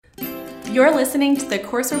You're listening to the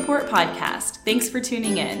Course Report podcast. Thanks for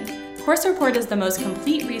tuning in. Course Report is the most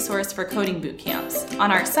complete resource for coding boot camps.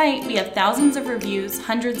 On our site, we have thousands of reviews,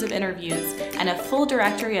 hundreds of interviews, and a full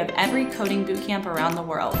directory of every coding boot camp around the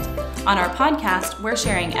world. On our podcast, we're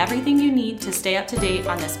sharing everything you need to stay up to date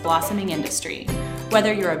on this blossoming industry.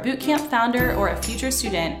 Whether you're a boot camp founder or a future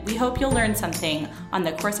student, we hope you'll learn something on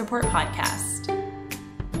the Course Report podcast.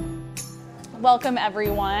 Welcome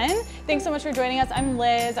everyone. Thanks so much for joining us. I'm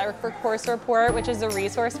Liz. I work for Course Report, which is a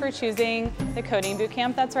resource for choosing the coding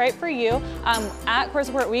bootcamp that's right for you. At Course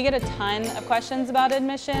Report, we get a ton of questions about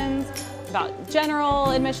admissions, about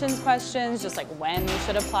general admissions questions, just like when you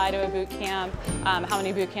should apply to a boot camp, how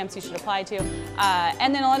many boot camps you should apply to,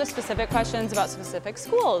 and then a lot of specific questions about specific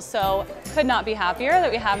schools. So could not be happier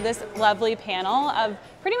that we have this lovely panel of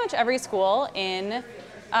pretty much every school in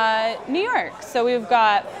New York. So we've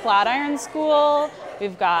got Flatiron School,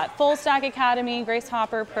 we've got Full Stack Academy, Grace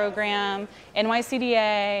Hopper Program,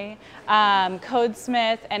 NYCDA,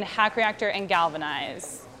 Codesmith, and Hack Reactor and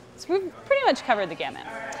Galvanize. So we've pretty much covered the gamut.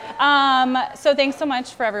 So thanks so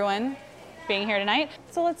much for everyone being here tonight.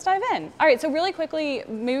 So let's dive in. All right, so really quickly,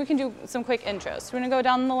 maybe we can do some quick intros. We're gonna go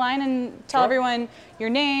down the line and tell everyone your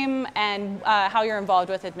name and how you're involved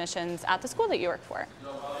with admissions at the school that you work for.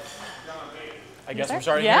 I guess I'm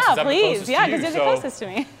starting here since I'm the closest to you. Yeah, because you're the closest to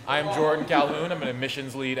me. I'm Jordan Calhoun. I'm an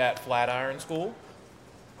admissions lead at Flatiron School.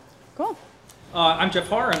 Cool. I'm Jeff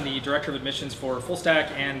Harr. I'm the Director of Admissions for Full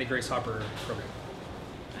Stack and the Grace Hopper Program.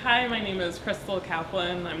 Hi, my name is Crystal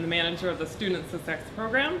Kaplan. I'm the manager of the Student Success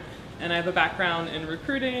Program, and I have a background in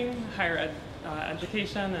recruiting, higher ed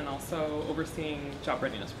education, and also overseeing job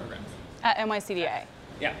readiness programs. At NYCDA?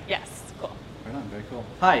 Yeah. Yes, cool. Right on, very cool.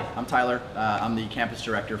 Hi, I'm Tyler. I'm the campus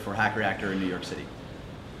director for Hack Reactor in New York City.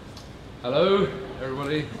 Hello,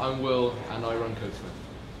 everybody. I'm Will, and I run Codesmith.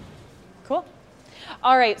 Cool.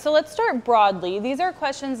 All right, so let's start broadly. These are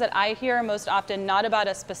questions that I hear most often, not about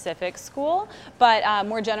a specific school, but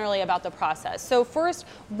more generally about the process. So first,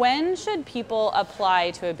 when should people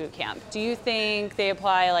apply to a boot camp? Do you think they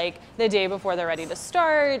apply like the day before they're ready to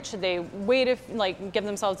start? Should they wait, give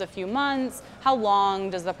themselves a few months? How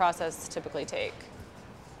long does the process typically take?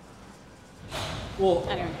 Well,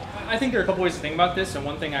 I think there are a couple ways to think about this, and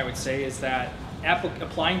one thing I would say is that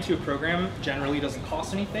applying to a program generally doesn't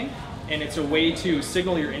cost anything. And it's a way to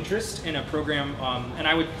signal your interest in a program.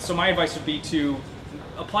 So my advice would be to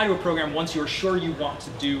apply to a program once you're sure you want to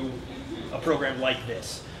do a program like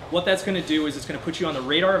this. What that's going to do is it's going to put you on the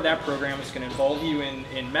radar of that program. It's going to involve you in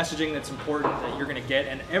messaging that's important that you're going to get.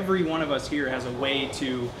 And every one of us here has a way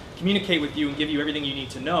to communicate with you and give you everything you need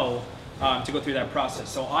to know to go through that process.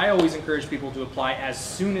 So I always encourage people to apply as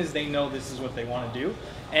soon as they know this is what they want to do,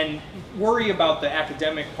 and worry about the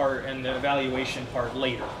academic part and the evaluation part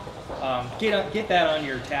later. Get that on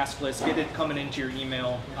your task list, get it coming into your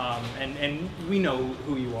email, and we know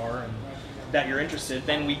who you are and that you're interested,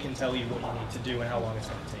 then we can tell you what you need to do and how long it's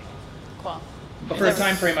going to take. Cool. But for a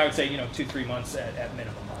time frame, I would say 2-3 months at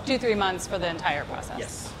minimum. 2-3 months for the entire process.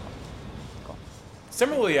 Yes. Cool.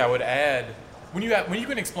 Similarly, I would add, when you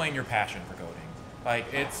can explain your passion for coding, like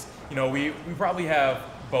it's, we probably have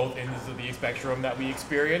both ends of the spectrum that we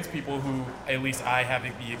experience, people who, at least I have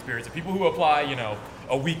the experience of people who apply,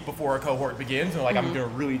 a week before a cohort begins, and I'm gonna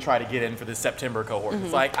really try to get in for this September cohort.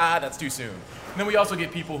 It's like, that's too soon. And then we also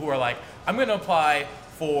get people who are like, I'm gonna apply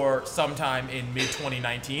for sometime in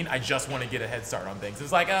mid-2019, I just wanna get a head start on things.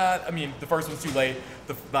 It's like, the first one's too late,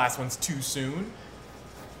 the last one's too soon.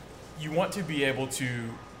 You want to be able to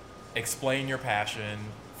explain your passion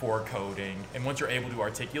for coding, and once you're able to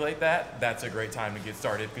articulate that, that's a great time to get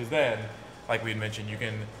started, because then, like we had mentioned, you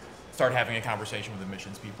can start having a conversation with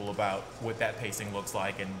admissions people about what that pacing looks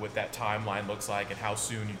like and what that timeline looks like and how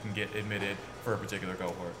soon you can get admitted for a particular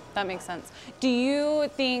cohort. That makes sense. Do you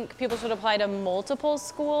think people should apply to multiple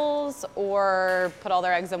schools or put all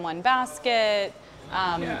their eggs in one basket?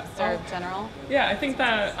 Is there general? Yeah, I think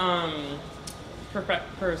that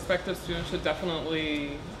prospective students should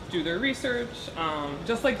definitely do their research,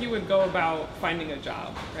 just like you would go about finding a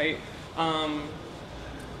job, right?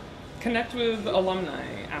 Connect with alumni,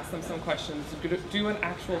 ask them some questions, do an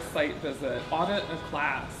actual site visit, audit a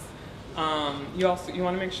class. You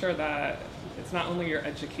want to make sure that it's not only your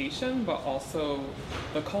education, but also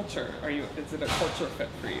the culture. Is it a culture fit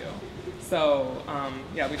for you? So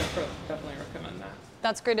we definitely recommend that.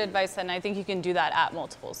 That's great advice, and I think you can do that at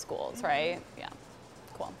multiple schools, right? Yeah,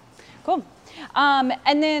 cool.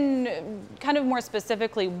 And then kind of more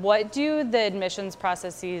specifically, what do the admissions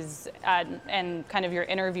processes and kind of your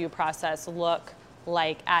interview process look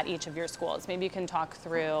like at each of your schools? Maybe you can talk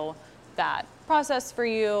through that process for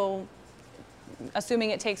you,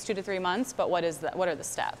 assuming it takes 2 to 3 months, but what are the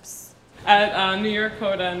steps? At New York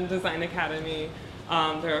Code and Design Academy,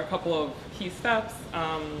 there are a couple of key steps.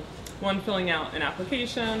 One, filling out an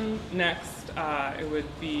application. Next, it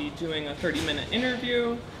would be doing a 30-minute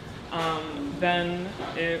interview. Then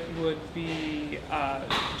it would be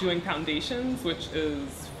doing foundations, which is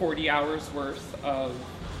 40 hours worth of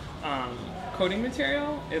coding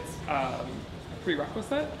material. It's a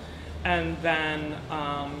prerequisite. And then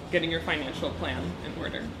getting your financial plan in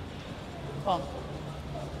order. Cool.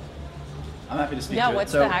 I'm happy to speak Yeah, to it.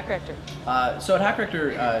 what's So, the Hack Reactor? So at Hack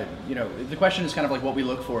Reactor, the question is kind of like what we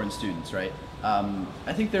look for in students, right?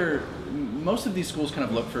 I think most of these schools kind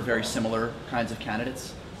of look for very similar kinds of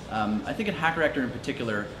candidates. I think at Hack Reactor in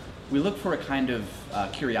particular, we look for a kind of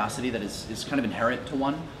curiosity that is kind of inherent to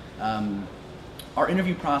one. Our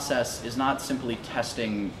interview process is not simply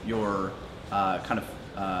testing your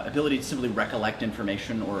ability to simply recollect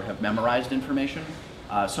information or have memorized information,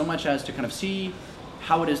 so much as to kind of see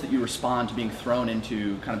how it is that you respond to being thrown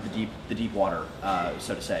into kind of the deep water,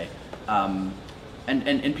 so to say.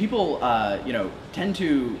 And people, tend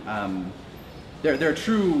to their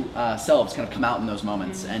true selves kind of come out in those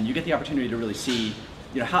moments, and you get the opportunity to really see,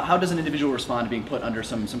 how does an individual respond to being put under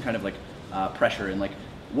some kind of like pressure, and like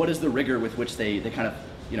what is the rigor with which they kind of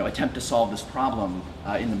attempt to solve this problem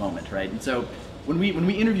in the moment, right? And so when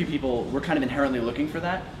we interview people, we're kind of inherently looking for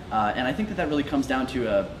that, and I think that really comes down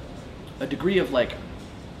to a degree of like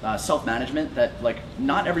self-management that like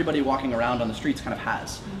not everybody walking around on the streets kind of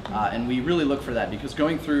has, and we really look for that because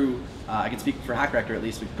going through, I can speak for Hack Reactor at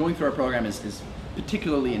least, going through our program is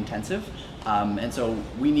particularly intensive, and so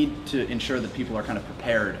we need to ensure that people are kind of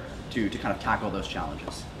prepared to kind of tackle those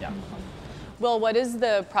challenges. Yeah. Will, what is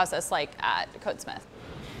the process like at Codesmith?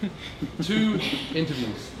 2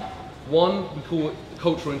 interviews. One, we call it a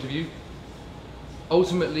cultural interview.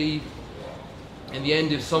 Ultimately, in the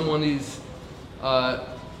end, if someone is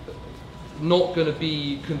not going to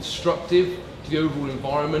be constructive to the overall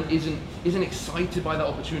environment, isn't excited by that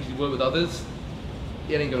opportunity to work with others,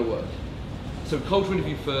 it ain't going to work. So cultural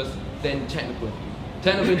interview first, then technical interview.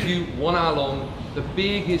 Technical interview, 1 hour long. The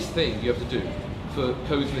biggest thing you have to do for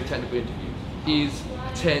Codesmith technical interview is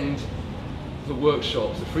attend the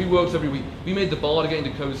workshops, the free workshops every week. We made the bar to get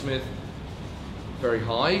into Codesmith very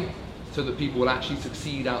high so that people will actually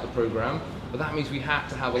succeed out the program, but that means we had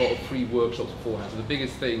to have a lot of free workshops beforehand. So the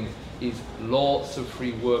biggest thing is lots of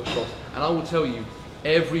free workshops, and I will tell you,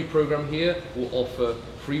 every program here will offer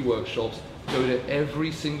free workshops. Go to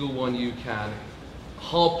every single one you can.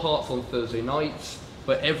 Hard parts on Thursday nights,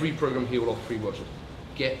 but every program here will offer free workshops.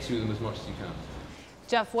 Get to them as much as you can.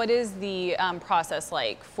 Jeff, what is the process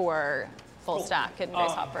like for Full Stack and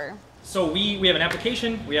Grasshopper? So we have an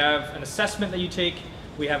application, we have an assessment that you take,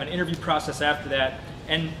 we have an interview process after that,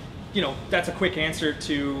 and that's a quick answer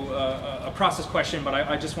to a process question, but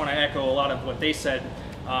I just want to echo a lot of what they said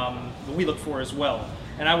that we look for as well.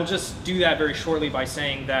 And I will just do that very shortly by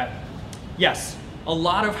saying that, yes, a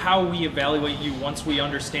lot of how we evaluate you once we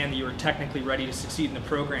understand that you're technically ready to succeed in the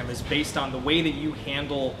program is based on the way that you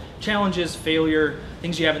handle challenges, failure,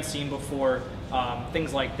 things you haven't seen before,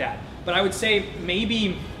 things like that. But I would say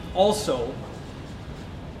maybe also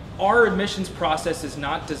our admissions process is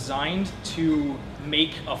not designed to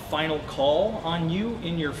make a final call on you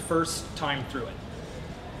in your first time through it.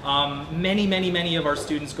 Many of our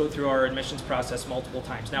students go through our admissions process multiple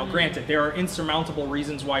times. Now, granted, there are insurmountable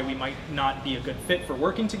reasons why we might not be a good fit for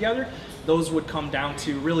working together. Those would come down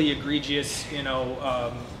to really egregious,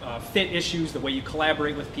 fit issues, the way you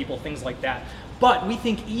collaborate with people, things like that. But we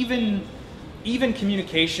think even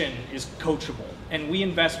communication is coachable, and we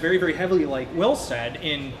invest very, very heavily, like Will said,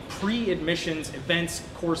 in pre-admissions events,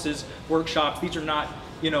 courses, workshops. These are not,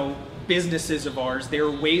 businesses of ours. They're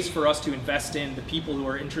ways for us to invest in the people who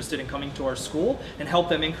are interested in coming to our school and help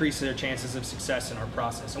them increase their chances of success in our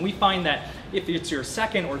process. And we find that if it's your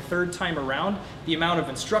second or third time around, the amount of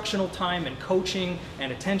instructional time and coaching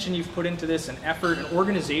and attention you've put into this and effort and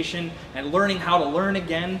organization and learning how to learn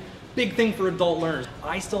again, big thing for adult learners.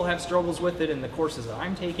 I still have struggles with it in the courses that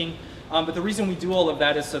I'm taking. But the reason we do all of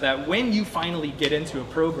that is so that when you finally get into a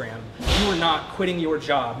program, you are not quitting your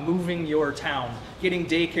job, moving your town, getting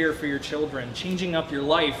daycare for your children, changing up your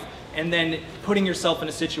life, and then putting yourself in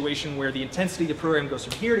a situation where the intensity of the program goes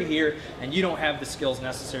from here to here, and you don't have the skills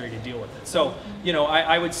necessary to deal with it. So,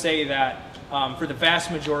 I would say that for the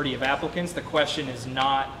vast majority of applicants, the question is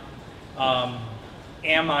not,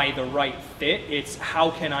 am I the right fit? It's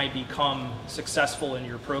how can I become successful in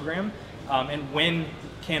your program, and when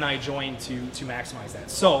can I join to maximize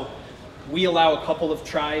that? So we allow a couple of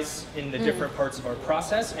tries in the different parts of our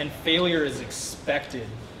process, and failure is expected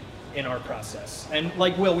in our process. And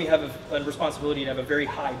like Will, we have a responsibility to have a very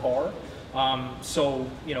high bar. So,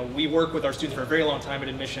 we work with our students for a very long time at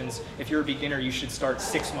admissions. If you're a beginner, you should start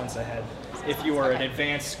 6 months ahead. If you are an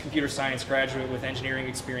advanced computer science graduate with engineering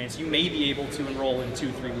experience, you may be able to enroll in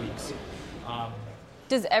 2-3 weeks.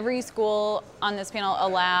 Does every school on this panel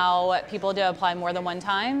allow people to apply more than one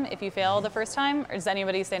time if you fail the first time, or does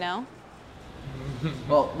anybody say no?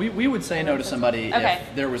 Well, we would say no to somebody Okay.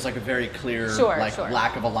 if there was like a very clear Sure.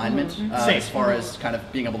 lack of alignment as far as kind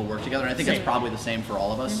of being able to work together. And I think Same. it's probably the same for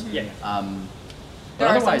all of us. Yeah. There are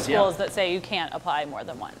some otherwise, yeah. schools that say you can't apply more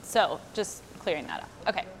than one. So just clearing that up.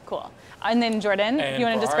 Okay, cool. And then Jordan, And you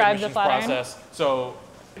want for to our describe the admissions Flatiron? process, so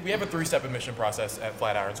we have a 3-step admission process at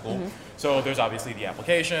Flatiron School. So there's obviously the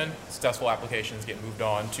application. Successful applications get moved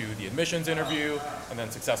on to the admissions interview, and then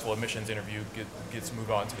successful admissions interview gets moved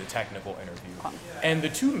on to the technical interview. And the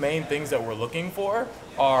two main things that we're looking for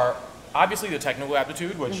are obviously the technical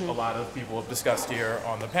aptitude, which a lot of people have discussed here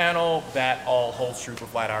on the panel. That all holds true for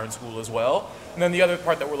Flatiron School as well. And then the other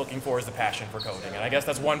part that we're looking for is the passion for coding. And I guess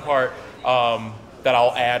that's one part that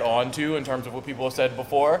I'll add on to in terms of what people have said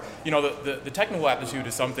before. The technical aptitude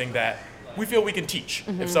is something that we feel we can teach.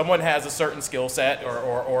 If someone has a certain skill set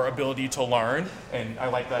or ability to learn, and I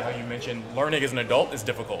like that how you mentioned learning as an adult is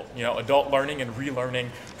difficult. Adult learning and relearning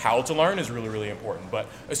how to learn is really, really important. But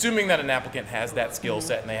assuming that an applicant has that skill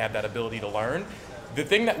set and they have that ability to learn, the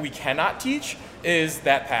thing that we cannot teach is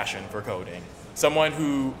that passion for coding. Someone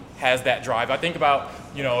who has that drive. I think about,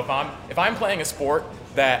 if I'm playing a sport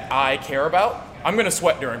that I care about, I'm going to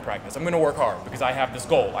sweat during practice. I'm going to work hard because I have this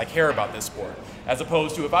goal. I care about this sport. As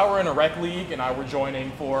opposed to if I were in a rec league and I were joining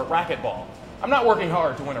for racquetball, I'm not working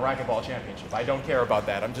hard to win a racquetball championship. I don't care about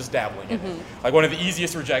that. I'm just dabbling in it. Like one of the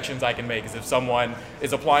easiest rejections I can make is if someone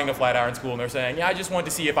is applying to Flatiron School and they're saying, yeah, I just wanted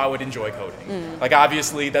to see if I would enjoy coding. Like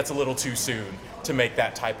obviously that's a little too soon to make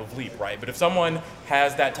that type of leap, right? But if someone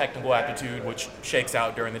has that technical aptitude, which shakes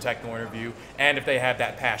out during the technical interview, and if they have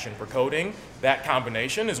that passion for coding, that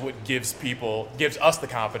combination is what gives us the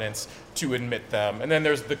confidence to admit them. And then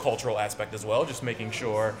there's the cultural aspect as well, just making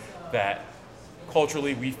sure that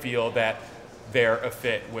culturally we feel that they're a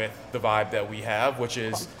fit with the vibe that we have, which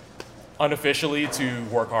is unofficially to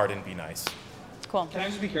work hard and be nice. Cool. Can I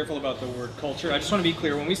just be careful about the word culture? I just want to be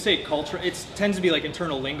clear. When we say culture, it tends to be like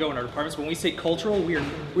internal lingo in our departments. When we say cultural, we're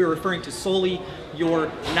referring to solely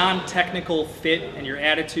your non-technical fit and your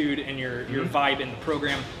attitude and your vibe in the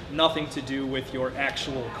program. Nothing to do with your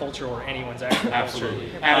actual culture or anyone's actual Absolutely.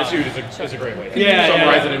 culture. Attitude is a great way to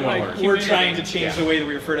Summarize it in one word. We're trying to change the way that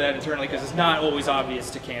we refer to that internally because it's not always obvious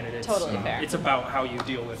to candidates. Totally fair. It's about how you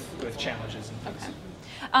deal with challenges and things.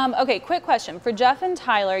 Okay, quick question. For Jeff and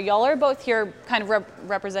Tyler, y'all are both here kind of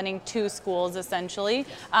representing two schools, essentially.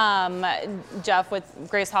 Jeff with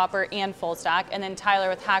Grace Hopper and Full Stack, and then Tyler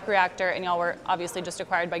with Hack Reactor, and y'all were obviously just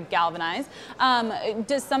acquired by Galvanize.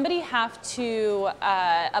 Does somebody have to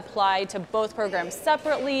apply to both programs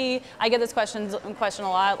separately? I get this question a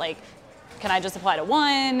lot, like, can I just apply to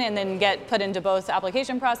one and then get put into both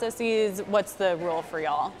application processes? What's the rule for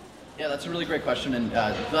y'all? Yeah, that's a really great question, and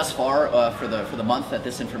thus far, for the month that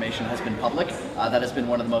this information has been public, that has been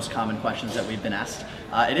one of the most common questions that we've been asked.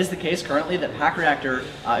 It is the case currently that Hack Reactor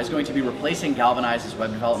is going to be replacing Galvanize's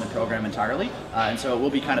web development program entirely, and so it will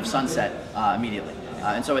be kind of sunset immediately.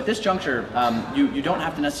 And so at this juncture, you don't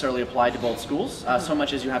have to necessarily apply to both schools, so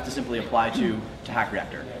much as you have to simply apply to Hack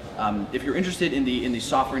Reactor. If you're interested in the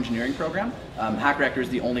software engineering program, Hack Reactor is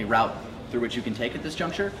the only route through which you can take at this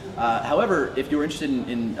juncture. However, if you're interested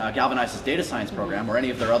in Galvanize's data science program or any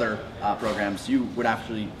of their other programs, you would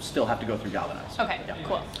actually still have to go through Galvanize. Okay,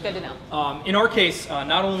 cool. Good to know. In our case,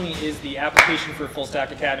 not only is the application for Full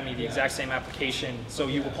Stack Academy the exact same application, so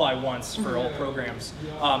you apply once for all programs.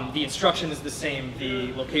 The instruction is the same,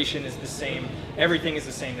 the location is the same, everything is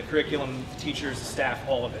the same, the curriculum, the teachers, the staff,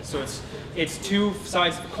 all of it. So it's two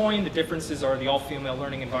sides of a coin. The differences are the all-female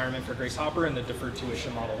learning environment for Grace Hopper and the deferred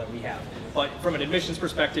tuition model that we have. But from an admissions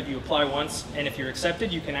perspective, you apply once, and if you're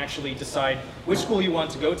accepted, you can actually decide which school you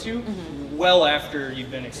want to go to well after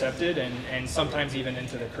you've been accepted, and sometimes even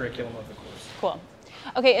into the curriculum of the course. Cool.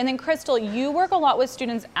 Okay, and then Crystal, you work a lot with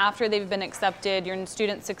students after they've been accepted, you're in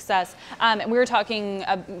student success, and we were talking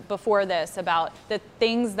before this about the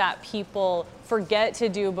things that people forget to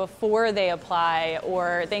do before they apply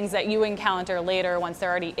or things that you encounter later once they're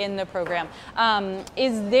already in the program.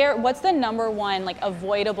 What's the number one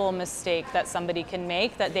avoidable mistake that somebody can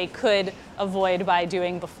make that they could avoid by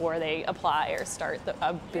doing before they apply or start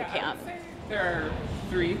a boot camp? There are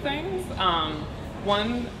three things.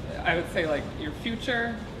 One, I would say your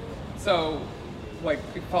future. So it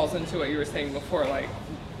falls into what you were saying before,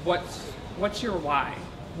 what's your why?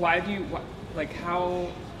 why do you, like how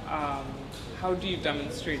do you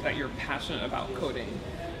demonstrate that you're passionate about coding?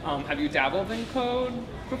 Have you dabbled in code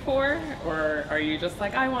before? Or are you just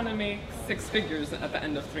like, I want to make 6 figures at the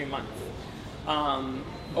end of 3 months?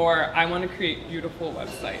 Or I want to create beautiful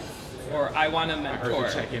websites? Or I want to mentor? I heard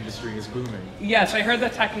the tech industry is booming. Yes, I heard the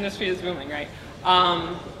tech industry is booming, right?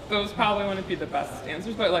 Those probably wouldn't be the best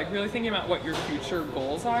answers, but like really thinking about what your future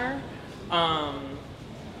goals are.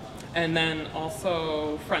 And then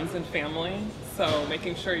also friends and family. So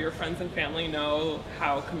making sure your friends and family know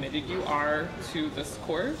how committed you are to this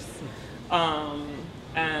course. And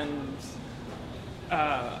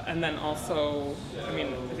then also, I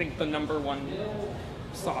mean, I think the number one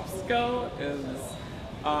soft skill is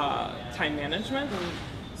time management.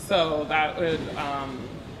 So that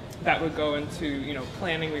would go into, you know,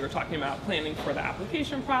 planning. We were talking about planning for the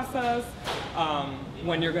application process,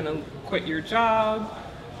 when you're going to quit your job,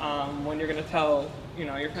 when you're going to tell, you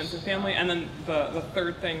know, your friends and family. And then the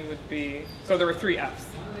third thing would be, so there were 3 F's: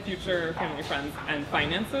 future, family, friends, and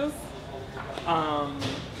finances.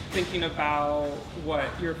 Thinking about what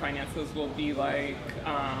your finances will be like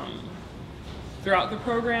throughout the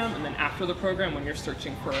program, and then after the program when you're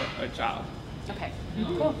searching for a job. Okay,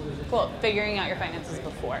 cool. Figuring out your finances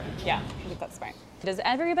before. Yeah, I think that's smart. Does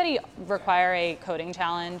everybody require a coding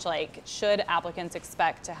challenge? Like, should applicants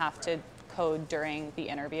expect to have to code during the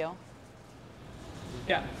interview?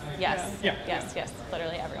 Yeah. Yes. Yeah. Yes.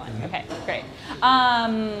 Literally everyone. Okay, great.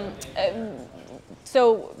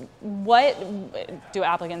 So what do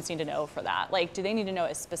applicants need to know for that? Like, do they need to know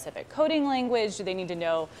a specific coding language? Do they need to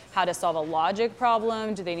know how to solve a logic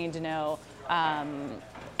problem? Do they need to know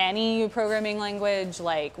any programming language?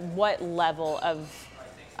 Like, what level of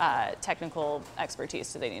technical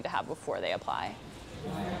expertise do they need to have before they apply?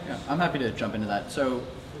 Yeah, I'm happy to jump into that. So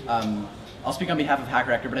I'll speak on behalf of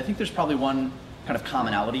HackerRactor, but I think there's probably one kind of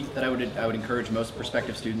commonality that I would encourage most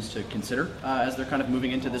prospective students to consider as they're kind of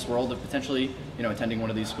moving into this world of potentially, you know, attending one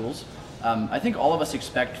of these schools. I think all of us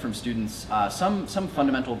expect from students some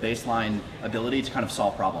fundamental baseline ability to kind of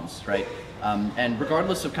solve problems, right? And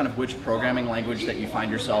regardless of kind of which programming language that you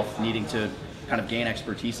find yourself needing to kind of gain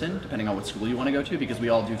expertise in, depending on what school you want to go to, because we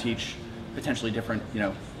all do teach potentially different, you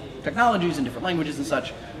know, technologies and different languages and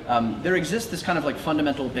such. There exists this kind of like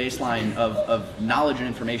fundamental baseline of knowledge and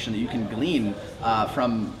information that you can glean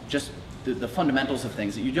from just the fundamentals of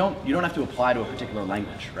things that you don't have to apply to a particular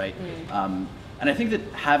language, right? And I think that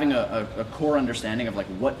having a core understanding of like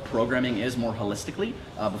what programming is more holistically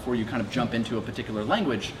before you kind of jump into a particular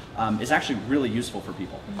language is actually really useful for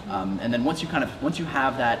people. And then once you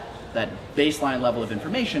have that baseline level of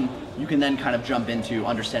information, you can then kind of jump into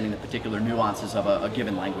understanding the particular nuances of a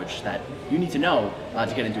given language that you need to know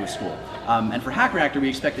to get into a school. And for HackerRactor, we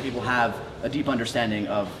expect that people have a deep understanding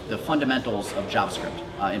of the fundamentals of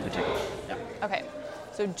JavaScript in particular. Yeah. Okay.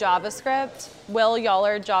 So JavaScript, Will, y'all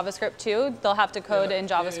are JavaScript too? They'll have to code in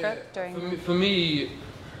JavaScript during... For me,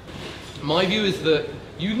 my view is that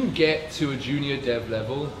you can get to a junior dev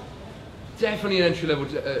level, definitely an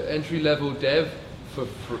entry-level dev for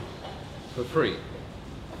free.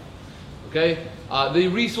 Okay? The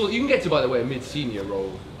resource, you can get to, by the way, a mid-senior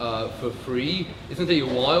role for free. It's going to take you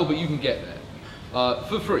a while, but you can get there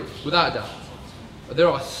for free, without a doubt. There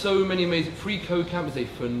are so many amazing, Free Code Camp is a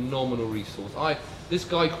phenomenal resource. This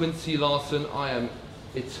guy, Quincy Larson, I am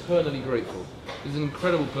eternally grateful. He's an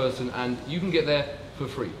incredible person, and you can get there for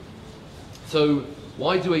free. So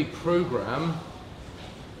why do a program?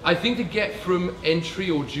 I think to get from entry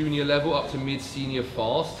or junior level up to mid-senior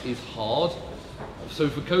fast is hard. So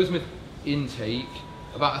for Codesmith intake,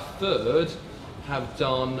 about a third have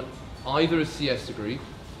done either a CS degree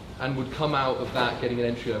and would come out of that getting an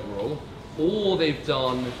entry-level role, or they've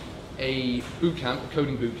done a boot camp, a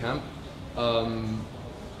coding boot camp,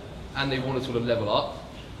 and they want to sort of level up.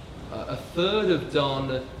 A third have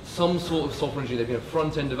done some sort of software engineer. They've been a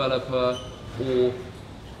front-end developer, or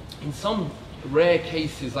in some rare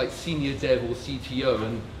cases like senior dev or CTO,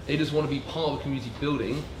 and they just want to be part of community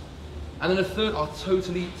building. And then a third are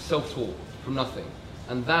totally self-taught from nothing.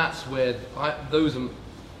 And that's where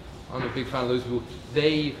I'm a big fan of those people.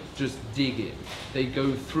 They just dig in. They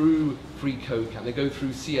go through Free Code Camp. They go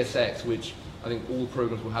through CSX, which I think all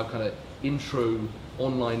programs will have kind of intro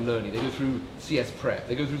online learning. They go through CS Prep.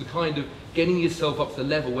 They go through the kind of getting yourself up to the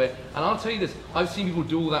level where, and I'll tell you this, I've seen people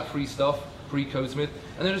do all that free stuff, pre-Codesmith,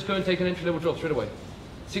 and then just go and take an entry-level job straight away.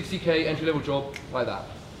 60K entry-level job, like that.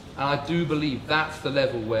 And I do believe that's the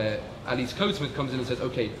level where at least Codesmith comes in and says,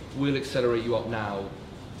 okay, we'll accelerate you up now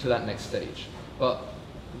to that next stage. But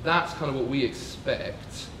that's kind of what we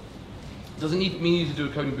expect. Doesn't mean you need to do a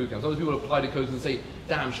coding bootcamp. Sometimes people apply to Codesmith and say,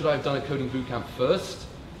 damn, should I have done a coding bootcamp first?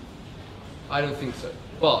 I don't think so.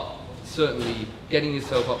 But certainly getting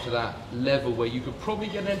yourself up to that level where you could probably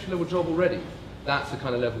get an entry-level job already, that's the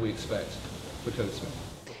kind of level we expect for Codesmith.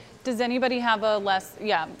 Does anybody have a less,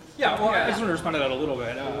 Yeah, well, I just want to respond to that a little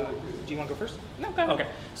bit. Do you want to go first? No, go. Okay.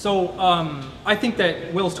 So I think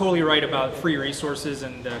that Will's totally right about free resources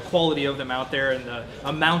and the quality of them out there and the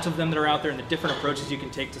amount of them that are out there and the different approaches you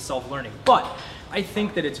can take to self-learning. But I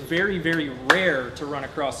think that it's very, very rare to run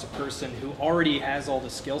across a person who already has all the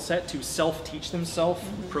skill set to self-teach themselves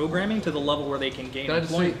programming to the level where they can gain Can I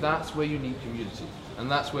just say, employment. that's where you need community.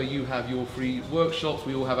 And that's where you have your free workshops.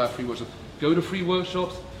 We all have our free workshops. Go to free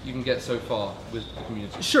workshops, you can get so far with the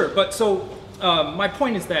community. Sure, but so my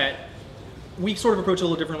point is that we sort of approach it a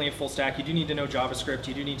little differently at Full Stack. You do need to know JavaScript.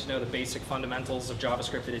 You do need to know the basic fundamentals of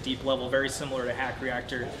JavaScript at a deep level, very similar to Hack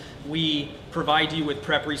Reactor. We provide you with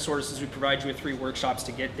prep resources. We provide you with free workshops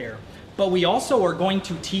to get there. But we also are going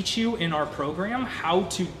to teach you in our program how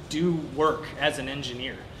to do work as an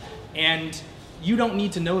engineer. And you don't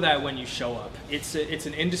need to know that when you show up. It's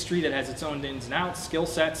an industry that has its own ins and outs, skill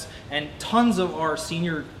sets, and tons of our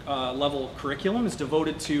senior level curriculum is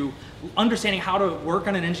devoted to understanding how to work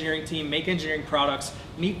on an engineering team, make engineering products,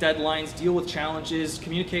 meet deadlines, deal with challenges,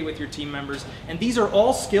 communicate with your team members. And these are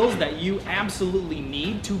all skills that you absolutely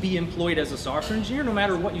need to be employed as a software engineer, no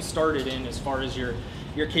matter what you started in as far as your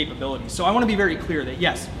capabilities. So I want to be very clear that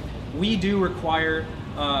yes, we do require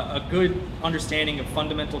a good understanding of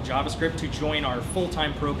fundamental JavaScript to join our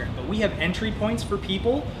full-time program. But we have entry points for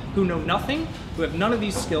people who know nothing, who have none of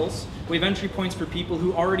these skills. We have entry points for people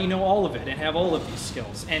who already know all of it and have all of these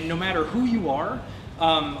skills. And no matter who you are,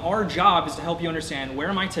 our job is to help you understand, where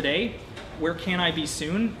am I today, where can I be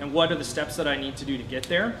soon, and what are the steps that I need to do to get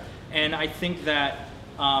there. And I think that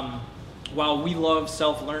while we love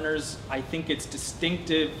self-learners, I think it's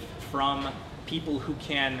distinctive from people who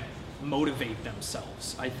can motivate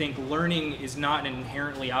themselves. I think learning is not an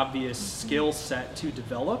inherently obvious skill set to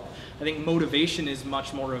develop. I think motivation is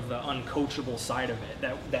much more of the uncoachable side of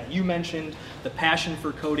it that you mentioned, the passion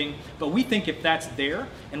for coding. But we think if that's there,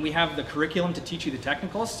 and we have the curriculum to teach you the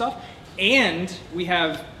technical stuff, and we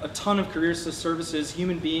have a ton of career services,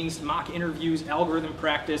 human beings, mock interviews, algorithm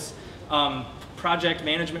practice, project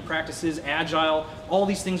management practices, agile, all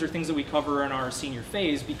these things are things that we cover in our senior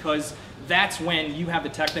phase, because that's when you have the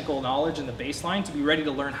technical knowledge and the baseline to be ready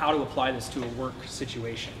to learn how to apply this to a work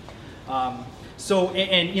situation.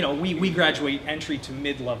 You know, we graduate entry to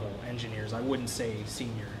mid-level engineers. I wouldn't say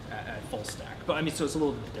senior at Full Stack, but I mean, so it's a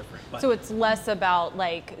little bit different. But. So it's less about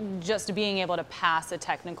like just being able to pass a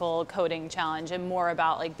technical coding challenge and more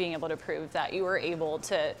about like being able to prove that you were able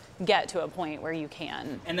to get to a point where you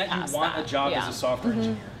can and that pass you want that. a job as a software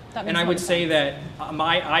engineer. And I would say that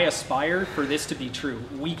I aspire for this to be true.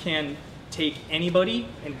 We can take anybody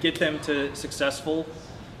and get them to successful.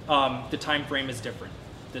 The time frame is different.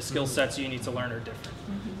 The skill sets you need to learn are different.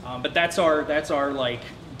 But that's our like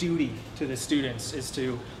duty to the students, is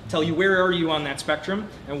to tell you where are you on that spectrum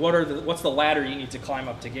and what's the ladder you need to climb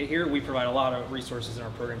up to get here. We provide a lot of resources in our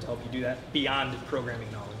program to help you do that beyond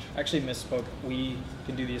programming knowledge. Actually misspoke. We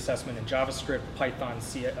can do the assessment in JavaScript, Python,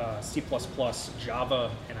 C++,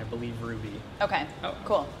 Java, and I believe Ruby. Okay,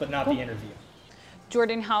 cool. But not the interview.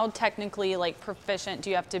 Jordan, how technically like proficient do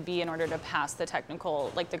you have to be in order to pass the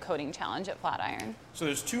technical, like the coding challenge at Flatiron? So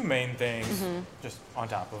there's two main things, just on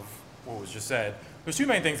top of what was just said. There's two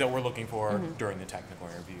main things that we're looking for during the technical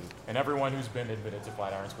interview. And everyone who's been admitted to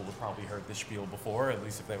Flatiron School has probably heard this spiel before, at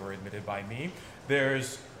least if they were admitted by me.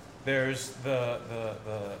 There's the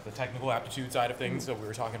technical aptitude side of things that we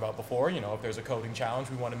were talking about before. You know, if there's a coding challenge,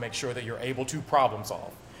 we want to make sure that you're able to problem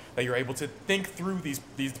solve, that you're able to think through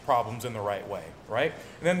these problems in the right way, right?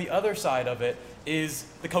 And then the other side of it is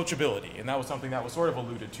the coachability, and that was something that was sort of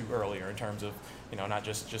alluded to earlier in terms of, you know, not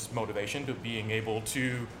just motivation, but being able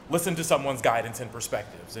to listen to someone's guidance and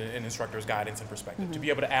perspectives, an instructor's guidance and perspective, to be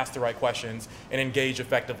able to ask the right questions and engage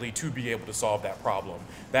effectively to be able to solve that problem.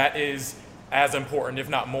 That is as important, if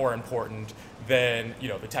not more important, than, you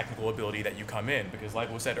know, the technical ability that you come in, because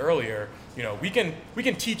like was said earlier, you know, we can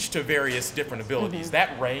teach to various different abilities.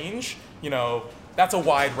 That range, you know, that's a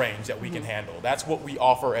wide range that we can handle. That's what we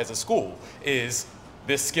offer as a school, is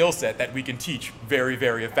this skill set that we can teach very,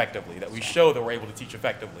 very effectively, that we show that we're able to teach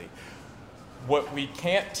effectively. What we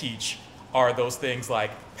can't teach are those things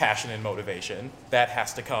like passion and motivation. That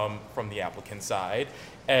has to come from the applicant side,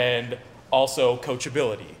 and also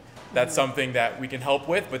coachability. That's something that we can help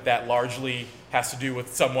with, but that largely has to do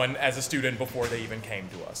with someone as a student before they even came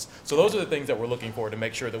to us. So those are the things that we're looking for to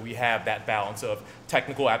make sure that we have that balance of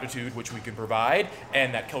technical aptitude, which we can provide,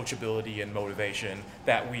 and that coachability and motivation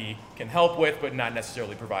that we can help with, but not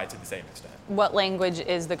necessarily provide to the same extent. What language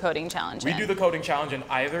is the coding challenge We in? do the coding challenge in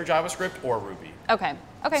either JavaScript or Ruby. Okay,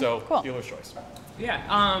 So cool. dealer's choice. Yeah,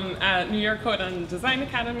 at New York Code and Design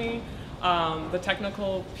Academy, the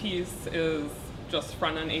technical piece is just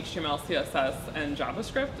front-end HTML, CSS, and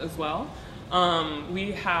JavaScript as well.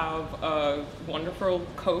 We have a wonderful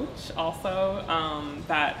coach also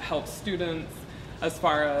that helps students as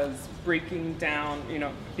far as breaking down,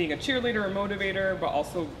 being a cheerleader or motivator, but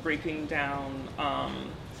also breaking down,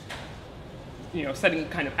 setting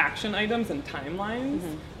kind of action items and timelines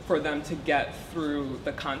for them to get through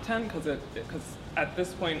the content, because at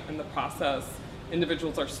this point in the process,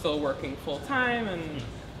 individuals are still working full-time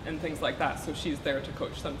and things like that, so she's there to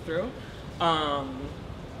coach them through.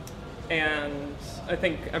 And I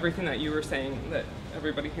think everything that you were saying, that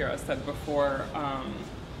everybody here has said before,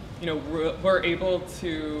 we're able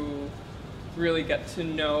to really get to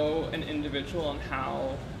know an individual and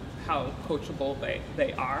how coachable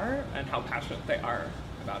they are and how passionate they are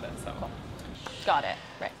about it. So, Got it.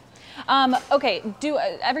 Right. Okay.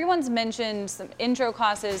 Everyone's mentioned some intro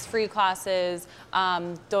classes, free classes.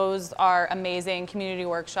 Those are amazing. Community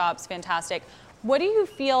workshops, fantastic. What do you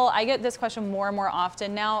feel, I get this question more and more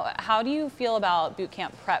often now, how do you feel about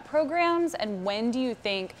bootcamp prep programs, and when do you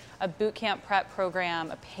think a bootcamp prep program,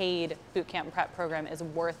 a paid bootcamp prep program, is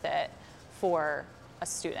worth it for a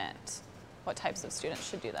student? What types of students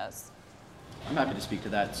should do those? I'm happy to speak to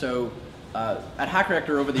that. So at Hack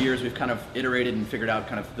Reactor over the years, we've kind of iterated and figured out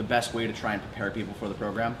kind of the best way to try and prepare people for the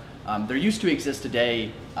program. There used to exist a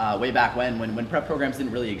day way back when prep programs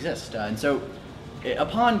didn't really exist. And so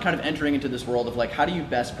upon kind of entering into this world of like, how do you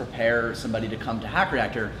best prepare somebody to come to Hack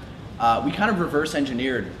Reactor, we kind of reverse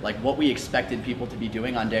engineered like what we expected people to be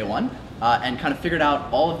doing on day one, and kind of figured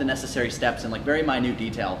out all of the necessary steps in like very minute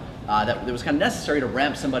detail that was kind of necessary to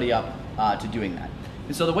ramp somebody up to doing that.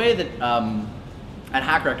 And so the way that at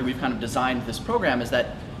Hack Reactor we've kind of designed this program is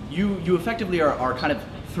that you effectively are kind of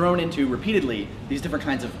thrown into repeatedly these different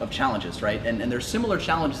kinds of challenges, right? And there's similar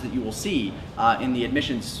challenges that you will see in the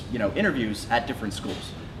admissions interviews at different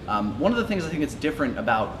schools. One of the things I think that's different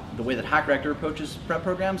about the way that Hack Reactor approaches prep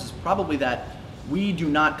programs is probably that we do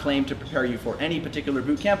not claim to prepare you for any particular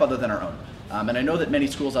boot camp other than our own. And I know that many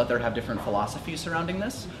schools out there have different philosophies surrounding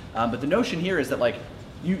this, but the notion here is that like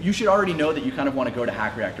you should already know that you kind of want to go to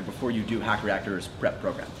Hack Reactor before you do Hack Reactor's prep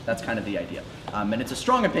program. That's kind of the idea. And it's a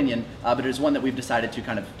strong opinion, but it is one that we've decided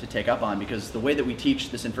to take up on, because the way that we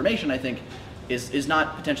teach this information, I think, is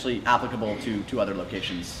not potentially applicable to other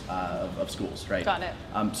locations of schools, right? Got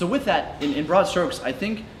it. So with that, in broad strokes, I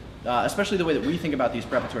think, especially the way that we think about these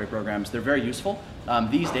preparatory programs, they're very useful.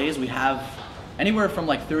 These days we have anywhere from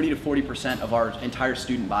like 30 to 40% of our entire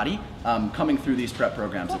student body coming through these prep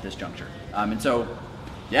programs at this juncture. And so,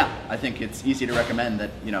 yeah, I think it's easy to recommend that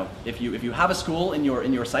if you have a school in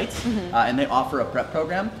your sights and they offer a prep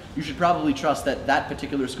program, you should probably trust that that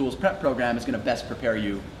particular school's prep program is going to best prepare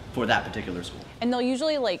you for that particular school. And they'll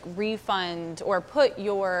usually like refund or put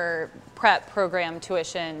your prep program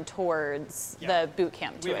tuition towards the boot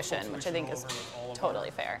camp tuition, which I think is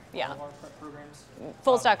totally fair. Yeah. All of our prep programs.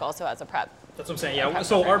 Full Stack also has a prep. That's what I'm saying. Yeah.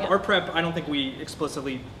 So our prep, I don't think we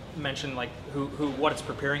explicitly mention like what it's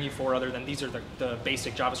preparing you for, other than these are the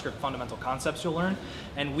basic JavaScript fundamental concepts you'll learn.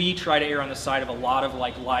 And we try to err on the side of a lot of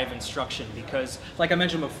like live instruction, because like I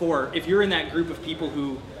mentioned before, if you're in that group of people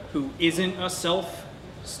who isn't a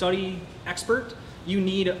self-study expert, you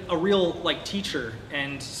need a real like teacher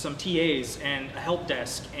and some TAs and a help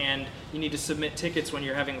desk, and you need to submit tickets when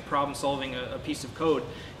you're having a problem solving a piece of code.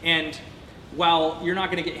 And while you're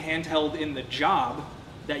not going to get handheld in the job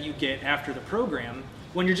that you get after the program,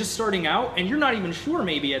 when you're just starting out and you're not even sure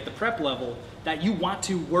maybe at the prep level that you want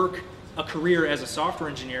to work a career as a software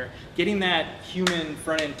engineer, getting that human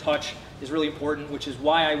front-end touch is really important, which is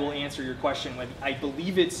why I will answer your question. I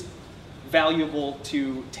believe it's valuable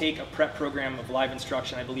to take a prep program of live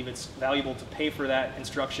instruction. I believe it's valuable to pay for that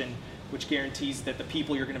instruction, which guarantees that the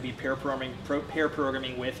people you're going to be pair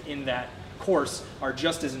programming with in that course are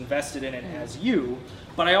just as invested in it as you.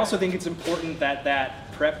 But I also think it's important that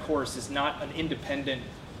that prep course is not an independent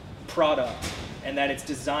product, and that it's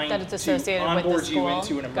designed to onboard you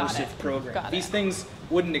into an immersive program. These things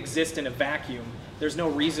wouldn't exist in a vacuum. There's no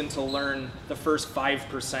reason to learn the first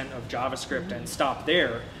 5% of JavaScript and stop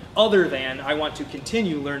there, other than I want to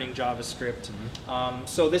continue learning JavaScript.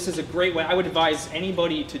 So this is a great way. I would advise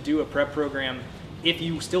anybody to do a prep program if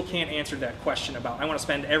you still can't answer that question about, I want to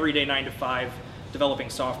spend every day 9 to 5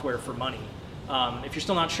 developing software for money. If you're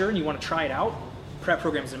still not sure and you want to try it out, prep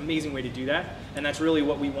program is an amazing way to do that, and that's really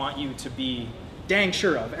what we want you to be dang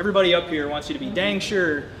sure of. Everybody up here wants you to be dang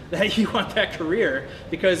sure that you want that career,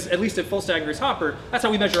 because at least at Full Stack and Grace Hopper, that's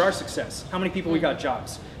how we measure our success. How many people we got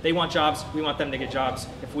jobs. They want jobs, we want them to get jobs.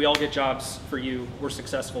 If we all get jobs for you, we're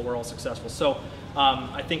successful, we're all successful. So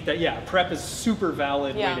I think that, yeah, prep is a super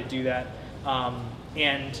valid way to do that,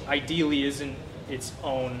 and ideally isn't its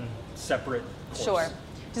own separate course. Sure.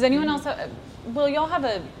 Does anyone else have, Will, y'all have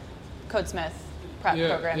a CodeSmith prep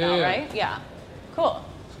program now, right? Yeah. Cool.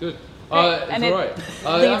 It's good. Great. It's And all right.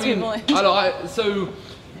 leads people in. So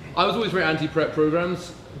I was always very anti-prep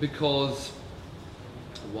programs because,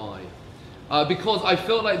 why? Because I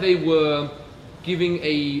felt like they were giving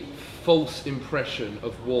a false impression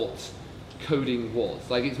of what coding was.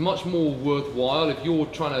 Like, it's much more worthwhile if you're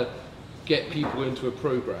trying to get people into a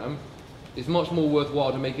program. It's much more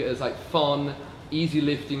worthwhile to make it as like fun, easy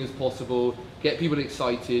lifting as possible, get people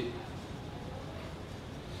excited.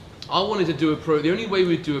 I wanted to do the only way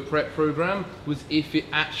we'd do a prep program was if it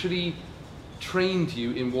actually trained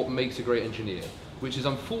you in what makes a great engineer, which is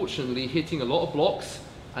unfortunately hitting a lot of blocks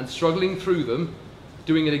and struggling through them,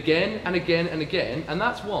 doing it again and again and again, and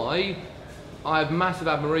that's why I have massive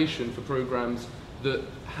admiration for programs that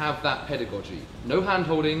have that pedagogy. No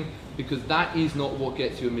hand-holding, because that is not what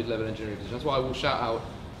gets you a mid-level engineering position. That's why I will shout out,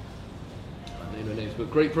 I don't know names, but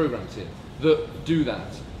great programs here that do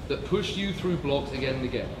that push you through blocks again and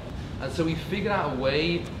again. And so we figured out a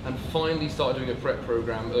way and finally started doing a prep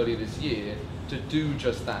program earlier this year to do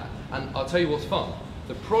just that. And I'll tell you what's fun.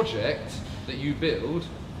 The project that you build,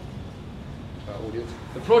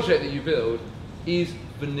 is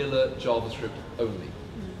vanilla JavaScript only,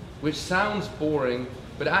 which sounds boring,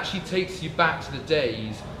 but it actually takes you back to the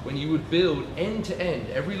days when you would build end to end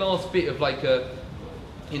every last bit of like a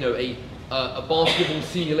basketball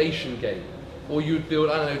simulation game, or you would build,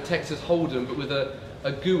 I don't know, Texas Hold'em, but with a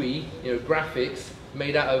GUI, graphics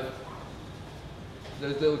made out of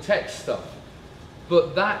those little text stuff.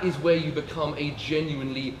 But that is where you become a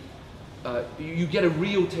genuinely, you get a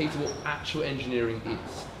real taste of what actual engineering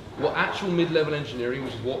is. What actual mid-level engineering,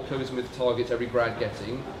 which is what CodeSmith targets every grad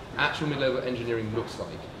getting, actual mid-level engineering looks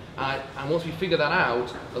like. And once we figure that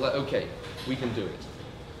out, I was like, okay, we can do it.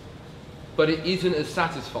 But it isn't as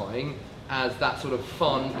satisfying as that sort of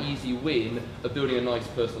fun, easy win of building a nice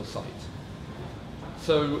personal site.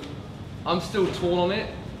 So I'm still torn on it.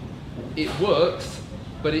 It works,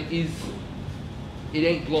 but it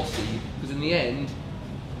ain't glossy, because in the end,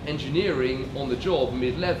 engineering on the job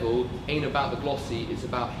mid-level ain't about the glossy, it's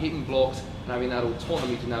about hitting blocks and having that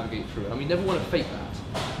autonomy to navigate through it. And we never want to fake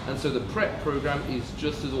that. And so the prep program is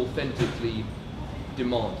just as authentically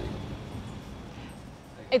demanding.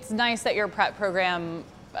 It's nice that your prep program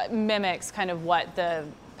mimics kind of what the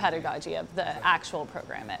pedagogy of the actual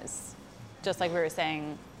program is. Just like we were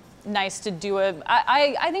saying, nice to do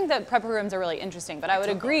I think that prep programs are really interesting, but I would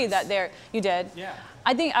agree that you did? Yeah.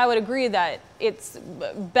 I think I would agree that it's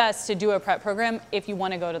best to do a prep program if you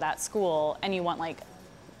want to go to that school and you want like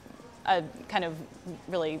a kind of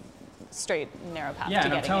really straight, narrow path to getting into it.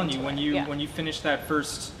 Yeah, and I'm telling you, when you finish that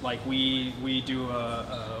first, like we do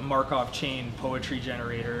a Markov chain poetry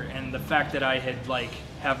generator, and the fact that I had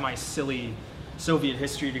have my silly Soviet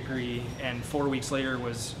history degree and 4 weeks later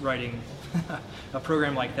was writing a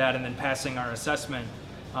program like that and then passing our assessment,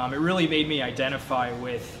 it really made me identify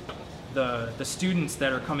with the students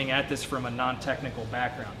that are coming at this from a non-technical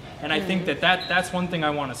background. And I think that's one thing I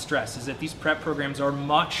want to stress, is that these prep programs are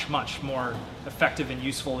much, much more effective and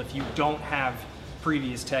useful if you don't have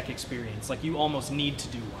previous tech experience. Like, you almost need to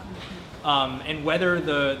do one. And whether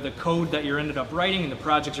the code that you're ended up writing and the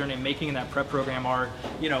projects you're making in that prep program are,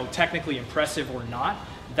 technically impressive or not,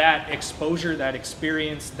 that exposure, that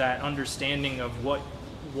experience, that understanding of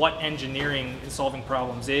what engineering and solving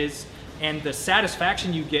problems is, and the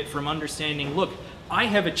satisfaction you get from understanding, look, I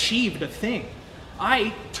have achieved a thing.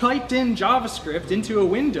 I typed in JavaScript into a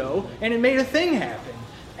window and it made a thing happen.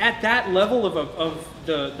 At that level of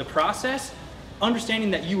the process,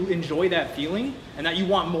 understanding that you enjoy that feeling and that you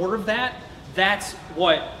want more of that, that's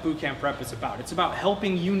what Bootcamp Prep is about. It's about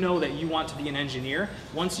helping you know that you want to be an engineer.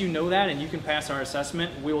 Once you know that and you can pass our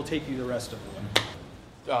assessment, we will take you the rest of the way.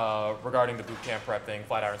 Regarding the bootcamp prep thing,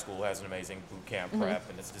 Flatiron School has an amazing bootcamp prep,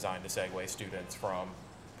 and it's designed to segue students from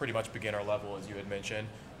pretty much beginner level, as you had mentioned,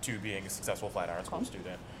 to being a successful Flatiron School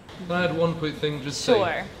student. Can I add one quick thing? Just say,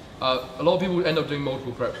 a lot of people end up doing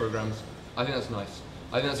multiple prep programs. I think that's nice.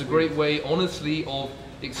 I think that's a great way, honestly, of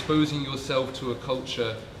exposing yourself to a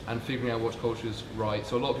culture and figuring out what culture is right.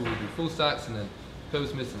 So a lot of people do full stacks and then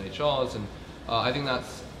CodeSmiths and HRs, and I think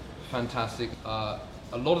that's fantastic.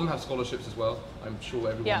 A lot of them have scholarships as well. I'm sure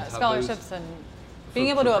everyone's Yeah, have scholarships those. and being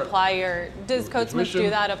able to apply does the Code Smith do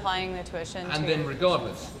tuition. that, applying the tuition? And to then your-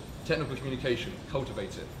 regardless, technical communication,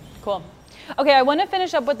 cultivate it. Cool. Okay, I want to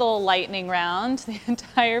finish up with a little lightning round, the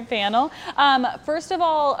entire panel. First of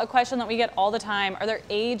all, a question that we get all the time, are there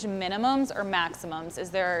age minimums or maximums?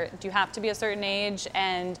 Do you have to be a certain age,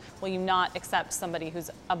 and will you not accept somebody who's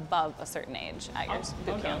above a certain age at your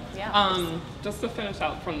boot camp? Yeah. Just to finish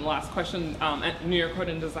out from the last question, at New York Code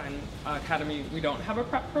and Design Academy, we don't have a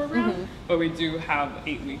prep program, but we do have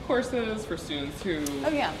 8-week courses for students who,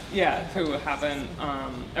 who haven't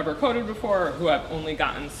ever coded before, or who have only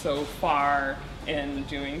gotten so far in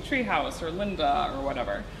doing Treehouse or Lynda or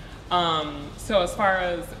whatever. So as far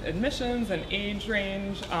as admissions and age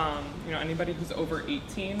range, anybody who's over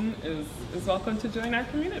 18 is welcome to join our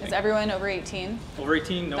community. Is everyone over 18? Over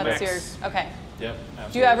 18, no That's max. okay. Yep.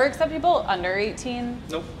 Absolutely. Do you ever accept people under 18?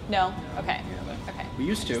 Nope. No? Okay. Okay. We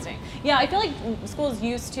used to. Interesting. Yeah, I feel like schools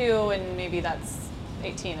used to, and maybe that's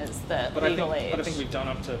 18 is the legal age. But I think we've done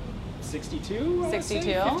up to 62.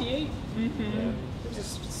 62? 58.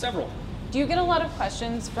 Just several. Do you get a lot of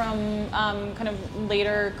questions from kind of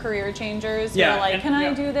later career changers who Yeah, are like, and- can I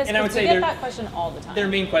yeah. do this? And I would 'Cause we say get they're- that question all the time. Their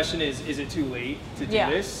main question is it too late to do Yeah.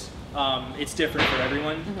 this? It's different for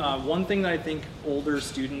everyone. One thing that I think older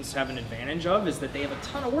students have an advantage of is that they have a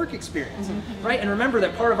ton of work experience, right? And remember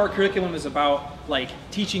that part of our curriculum is about like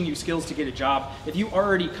teaching you skills to get a job. If you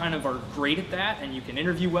already kind of are great at that and you can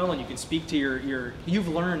interview well and you can speak to you've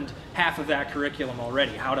learned half of that curriculum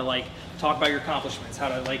already, how to like talk about your accomplishments, how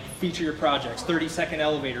to like feature your projects, 30-second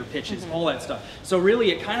elevator pitches, all that stuff. So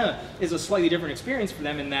really it kind of is a slightly different experience for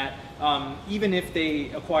them in that even if they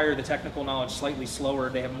acquire the technical knowledge slightly slower,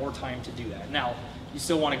 they have more time to do that. Now, you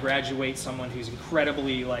still want to graduate someone who's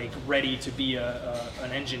incredibly like ready to be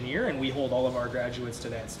an engineer, and we hold all of our graduates to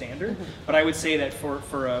that standard. But I would say that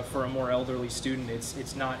for a more elderly student,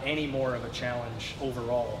 it's not any more of a challenge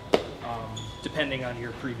overall, depending on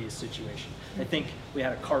your previous situation. I think we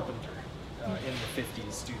had a carpenter in the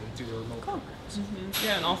 50s student do the remote programs.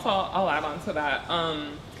 Yeah, and also I'll add on to that.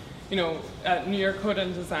 At New York Code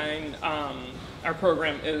and Design, our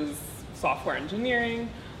program is software engineering,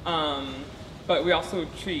 but we also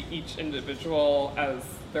treat each individual as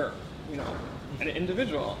their, an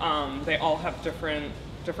individual. They all have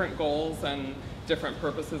different goals and different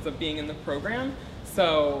purposes of being in the program.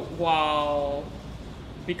 So while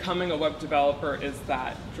becoming a web developer is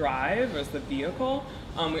that drive, is the vehicle,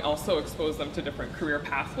 we also expose them to different career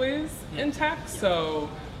pathways in tech. So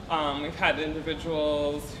we've had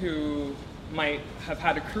individuals who might have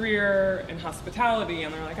had a career in hospitality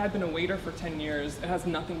and they're like, I've been a waiter for 10 years. It has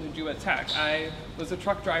nothing to do with tech. I was a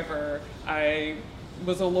truck driver. I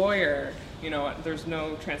was a lawyer. There's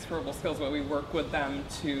no transferable skills, but we work with them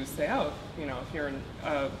to say, if you're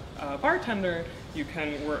a bartender, you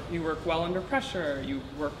work well under pressure. You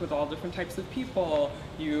work with all different types of people.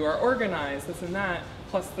 You are organized, this and that.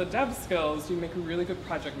 Plus the dev skills, you make a really good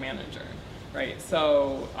project manager. Right,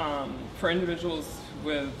 so for individuals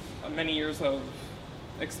with many years of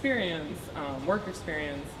experience, work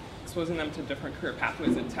experience, exposing them to different career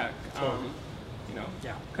pathways in tech,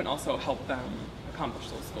 can also help them accomplish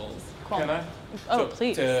those goals. Cool. Can I? Oh,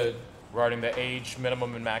 please. Regarding the age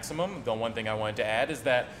minimum and maximum, the one thing I wanted to add is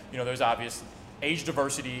that, there's obvious age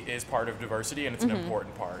diversity is part of diversity, and it's an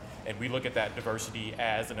important part. And we look at that diversity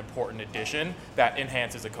as an important addition that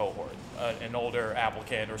enhances a cohort. An older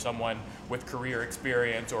applicant or someone with career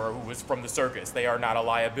experience or who was from the circus, they are not a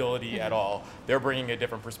liability at all. They're bringing a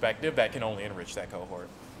different perspective that can only enrich that cohort.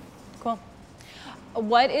 Cool.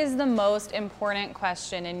 What is the most important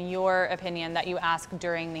question, in your opinion, that you ask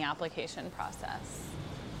during the application process?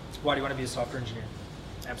 Why do you want to be a software engineer?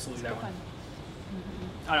 Absolutely that one.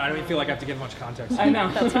 I don't even feel like I have to give much context. I know.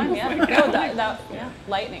 That's fine, yeah.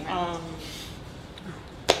 Lightning round.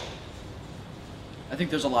 I think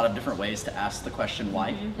there's a lot of different ways to ask the question why,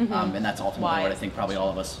 and that's ultimately Why what I is think probably all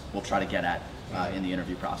of us will try to get at in the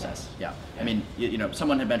interview process. Yeah. I mean,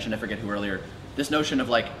 someone had mentioned, I forget who earlier, this notion of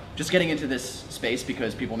like just getting into this space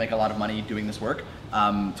because people make a lot of money doing this work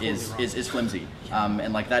is flimsy,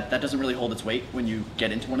 and like that doesn't really hold its weight when you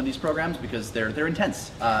get into one of these programs because they're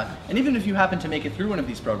intense. And even if you happen to make it through one of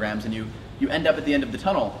these programs and you end up at the end of the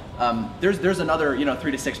tunnel, there's another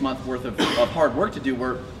 3 to 6 month worth of hard work to do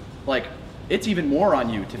where like it's even more on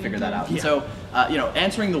you to figure that out. And so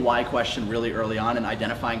answering the why question really early on and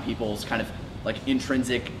identifying people's kind of like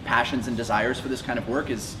intrinsic passions and desires for this kind of work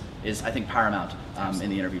is I think paramount in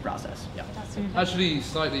the interview process. Yeah. Actually,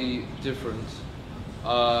 slightly different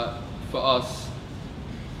for us.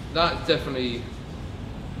 That definitely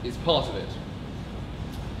is part of it.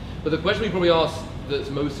 But the question we probably ask that's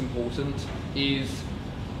most important is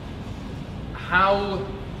how,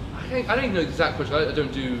 I don't even know the exact question, I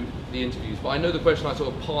don't do the interviews, but I know the question I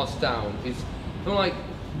sort of pass down is something like,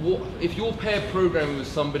 what, if you're pair programming with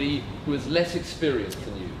somebody who has less experience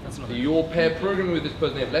than you, so you're pair programming with this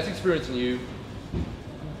person, they have less experience than you,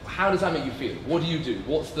 how does that make you feel? What do you do?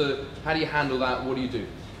 How do you handle that? What do you do?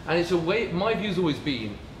 And it's a way, my view's always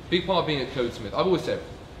been, big part of being at Codesmith, I've always said,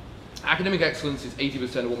 academic excellence is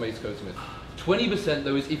 80% of what makes Codesmith. 20%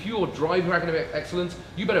 though is if you are driving for academic excellence,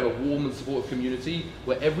 you better have a warm and supportive community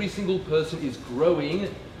where every single person is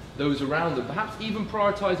growing those around them, perhaps even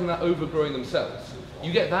prioritizing that over growing themselves.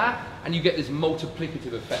 You get that, and you get this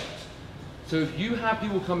multiplicative effect. So if you have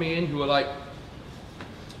people coming in who are like,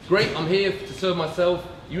 great, I'm here to serve myself,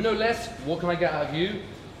 you know less, what can I get out of you?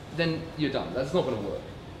 Then you're done, that's not gonna work.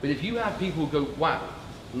 But if you have people who go, wow,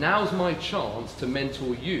 now's my chance to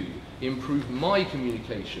mentor you, improve my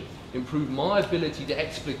communication, improve my ability to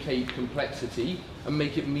explicate complexity and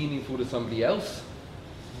make it meaningful to somebody else,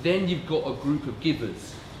 then you've got a group of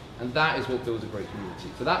givers. And that is what builds a great community.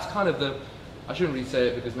 So that's kind of the, I shouldn't really say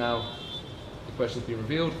it because now the question's been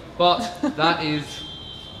revealed, but that is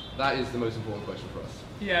the most important question for us.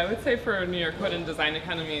 Yeah, I would say for New York Code and Design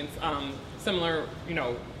Academy, it's similar, you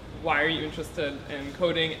know, why are you interested in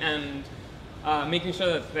coding, and making sure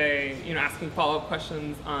that they, you know, asking follow-up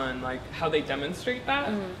questions on like how they demonstrate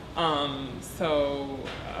that. So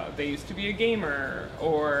they used to be a gamer,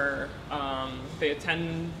 or they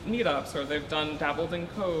attend meetups, or they've dabbled in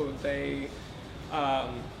code. They,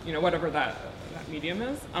 you know, whatever that medium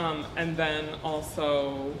is, and then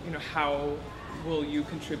also, you know, how will you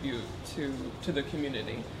contribute to the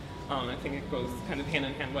community? I think it goes kind of hand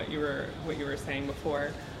in hand what you were saying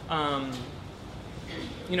before.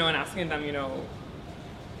 You know, and asking them, you know,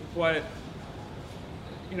 what,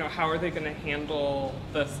 you know, how are they going to handle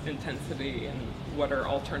this intensity, and what are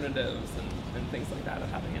alternatives and things like that, of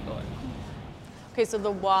how to handle it. Okay, so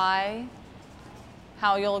the why,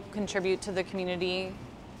 how you'll contribute to the community,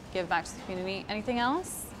 give back to the community. Anything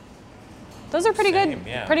else? Those are pretty good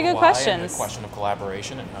questions. And the question of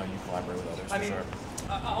collaboration and how you collaborate with others. I mean,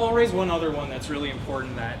 I'll raise one other one that's really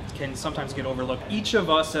important that can sometimes get overlooked. Each of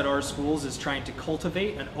us at our schools is trying to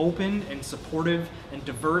cultivate an open and supportive and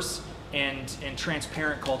diverse and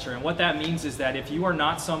transparent culture. And what that means is that if you are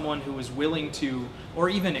not someone who is willing to, or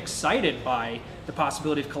even excited by the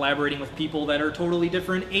possibility of collaborating with people that are totally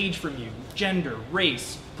different age from you, gender,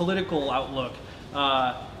 race, political outlook,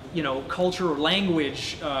 you know, culture or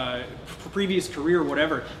language, previous career,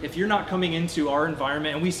 whatever, if you're not coming into our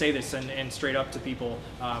environment, and we say this and straight up to people,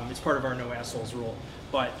 it's part of our no assholes rule,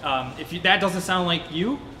 but if that doesn't sound like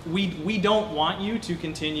you, we don't want you to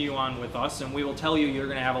continue on with us, and we will tell you you're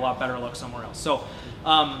going to have a lot better luck somewhere else. So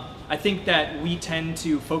I think that we tend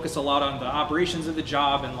to focus a lot on the operations of the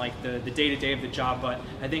job and like the day-to-day of the job, but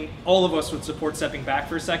I think all of us would support stepping back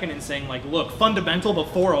for a second and saying like, look, fundamental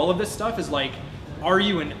before all of this stuff is like, are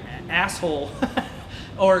you an asshole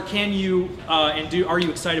or can you are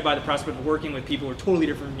you excited by the prospect of working with people who are totally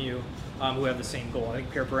different from you, who have the same goal? I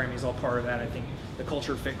think pair programming is all part of that. I think the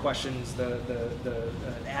culture fit questions, the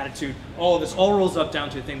attitude, all of this all rolls up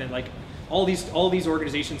down to a thing that like all these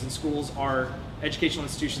organizations and schools are educational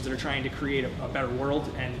institutions that are trying to create a better world,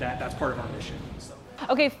 and that's part of our mission. So.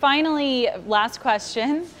 Okay, finally, last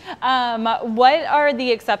question. What are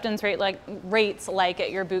the acceptance rates like at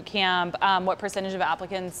your boot camp? What percentage of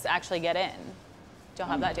applicants actually get in? Do y'all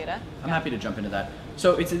have that data? I'm happy to jump into that.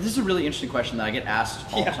 So this is a really interesting question that I get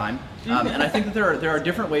asked all the time. And I think that there are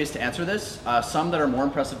different ways to answer this. Some that are more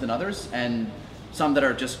impressive than others, and some that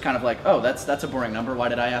are just kind of like, oh, that's a boring number. Why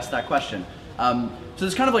did I ask that question? So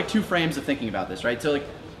there's kind of like two frames of thinking about this, right? So like,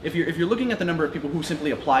 if you're looking at the number of people who simply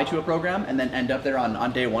apply to a program and then end up there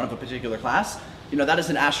on day one of a particular class, you know, that is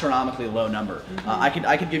an astronomically low number. I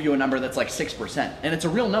could give you a number that's like 6%, and it's a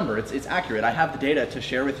real number. It's accurate. I have the data to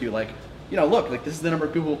share with you. Like, you know, look, like this is the number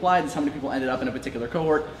of people who applied. This is how many people ended up in a particular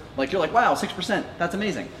cohort. Like, you're like, wow, 6%. That's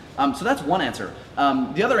amazing. So that's one answer.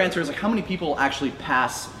 The other answer is like how many people actually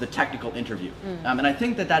pass the technical interview, and I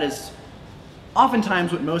think that is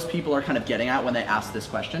oftentimes what most people are kind of getting at when they ask this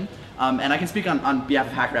question. And I can speak on behalf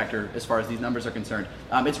of Hack Reactor as far as these numbers are concerned.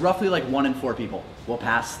 It's roughly like 1 in 4 people will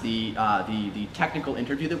pass the technical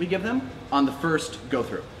interview that we give them on the first go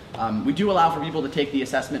through. We do allow for people to take the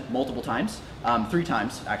assessment multiple times, 3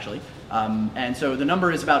 times actually. And so the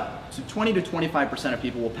number is about 20 to 25% of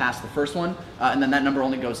people will pass the first one, and then that number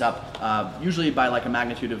only goes up usually by like a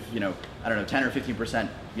magnitude of, you know, I don't know, 10 or 15%,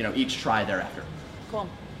 you know, each try thereafter. Cool.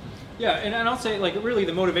 Yeah, and I'll say, like, really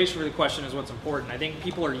the motivation for the question is what's important. I think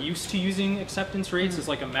people are used to using acceptance rates as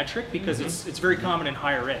like a metric because it's very common in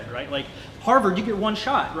higher ed, right? Like Harvard, you get one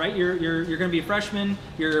shot, right? You're going to be a freshman,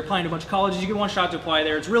 you're applying to a bunch of colleges, you get one shot to apply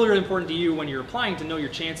there. It's really, really important to you when you're applying to know your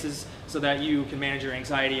chances so that you can manage your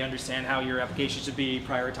anxiety, understand how your application should be,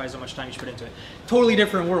 prioritize how much time you should put into it. Totally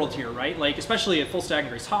different world here, right? Like, especially at Full Stack and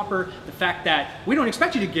Grace Hopper, the fact that we don't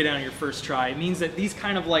expect you to get it on your first try, it means that these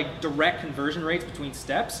kind of like direct conversion rates between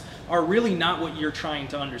steps are really not what you're trying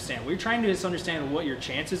to understand. What you're trying to do is understand what your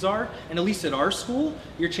chances are, and at least at our school,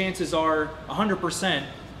 your chances are 100%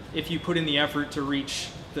 if you put in the effort to reach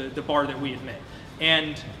the bar that we admit.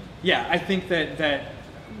 And yeah, I think that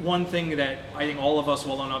one thing that I think all of us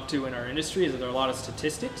will own up to in our industry is that there are a lot of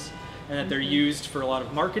statistics and that they're used for a lot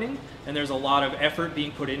of marketing, and there's a lot of effort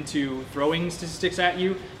being put into throwing statistics at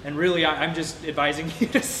you, and really I'm just advising you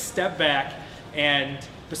to step back and,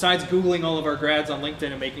 besides Googling all of our grads on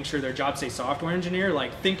LinkedIn and making sure their jobs say software engineer,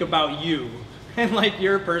 like think about you and like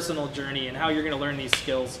your personal journey and how you're going to learn these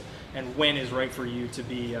skills and when is right for you to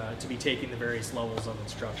be taking the various levels of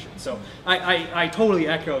instruction. So I totally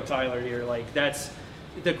echo Tyler here. Like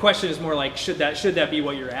the question is more like should that be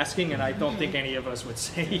what you're asking? And I don't think any of us would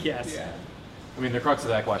say yes. Yeah. I mean, the crux of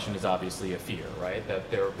that question is obviously a fear, right? That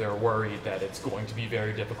they're worried that it's going to be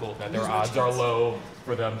very difficult, that their odds are low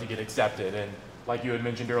for them to get accepted. And like you had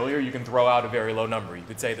mentioned earlier, you can throw out a very low number. You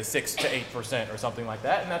could say the 6 to 8% or something like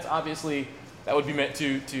that, and that's obviously, that would be meant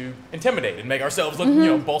to intimidate and make ourselves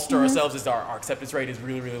look, bolster ourselves as our acceptance rate is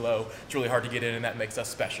really, really low. It's really hard to get in, and that makes us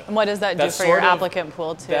special. And what does that do for your applicant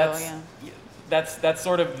pool too? That's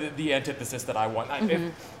sort of the antithesis that I want.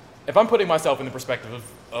 If I'm putting myself in the perspective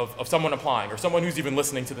of someone applying or someone who's even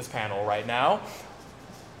listening to this panel right now,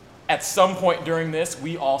 at some point during this,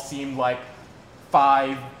 we all seem like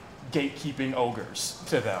 5 gatekeeping ogres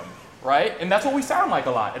to them, right? And that's what we sound like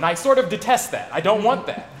a lot, and I sort of detest that. I don't want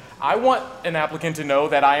that. I want an applicant to know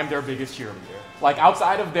that I am their biggest cheerleader. Like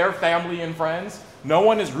outside of their family and friends, no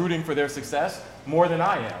one is rooting for their success more than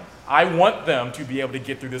I am. I want them to be able to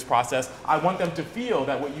get through this process. I want them to feel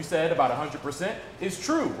that what you said about 100% is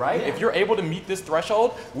true, right? Yeah. If you're able to meet this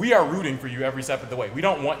threshold, we are rooting for you every step of the way. We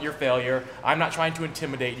don't want your failure. I'm not trying to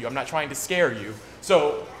intimidate you. I'm not trying to scare you.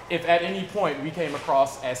 So if at any point we came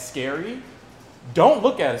across as scary, don't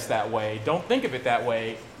look at us that way. Don't think of it that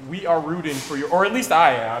way. We are rooting for you, or at least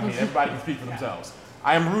I am. I mean, everybody can speak for themselves.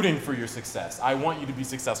 I am rooting for your success. I want you to be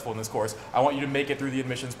successful in this course. I want you to make it through the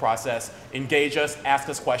admissions process, engage us, ask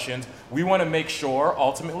us questions. We want to make sure,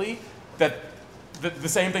 ultimately, that the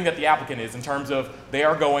same thing that the applicant is in terms of they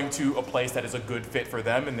are going to a place that is a good fit for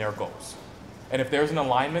them and their goals. And if there's an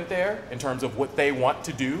alignment there in terms of what they want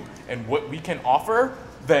to do and what we can offer,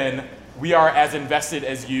 then we are as invested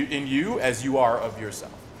in you as you are of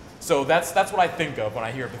yourself. So that's what I think of when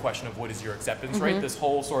I hear the question of what is your acceptance rate, this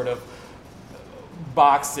whole sort of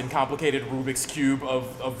box and complicated Rubik's Cube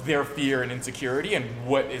of their fear and insecurity and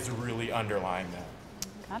what is really underlying that.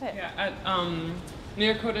 Got it. Yeah, at New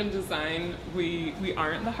York Code and Design, we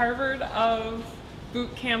aren't the Harvard of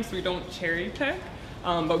boot camps. We don't cherry pick,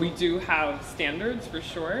 but we do have standards for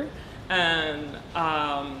sure. And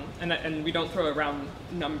we don't throw around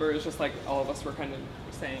numbers, just like all of us were kind of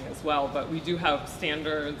saying as well. But we do have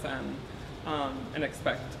standards and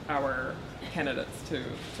expect our candidates to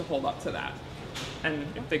hold up to that. And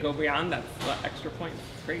if they go beyond, that's the extra point.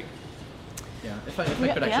 Great. Yeah, if I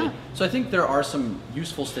could actually. Yeah. So I think there are some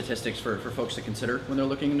useful statistics for folks to consider when they're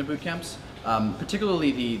looking into boot camps.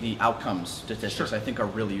 Particularly the outcomes statistics, I think are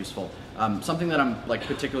really useful. Something that I'm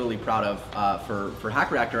particularly proud of for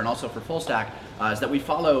Hack Reactor and also for Full Stack is that we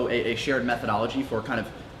follow a shared methodology for kind of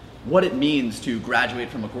what it means to graduate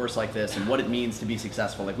from a course like this and what it means to be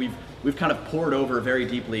successful. Like we've kind of poured over very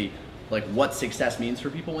deeply what success means for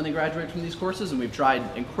people when they graduate from these courses, and we've tried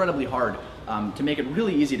incredibly hard to make it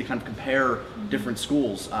really easy to kind of compare different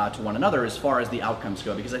schools to one another as far as the outcomes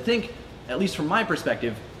go. Because I think, at least from my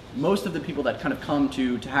perspective, most of the people that kind of come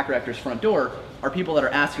to Hack Reactor's front door are people that are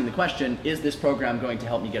asking the question, is this program going to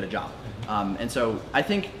help me get a job? And so I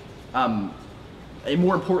think a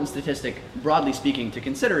more important statistic, broadly speaking, to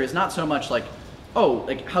consider is not so much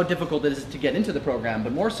how difficult it is to get into the program,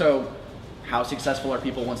 but more so how successful are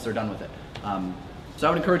people once they're done with it. So I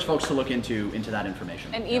would encourage folks to look into that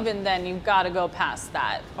information. And even then, you've got to go past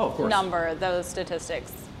that number, those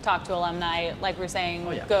statistics. Talk to alumni, like we're saying,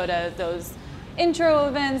 go to those intro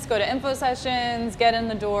events, go to info sessions, get in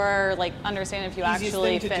the door, understand if you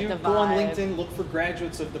actually fit the vibe. Go on LinkedIn, look for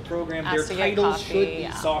graduates of the program. Their titles should be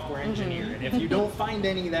software engineer. And if you don't find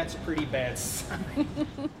any, that's a pretty bad sign.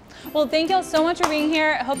 Well, thank you all so much for being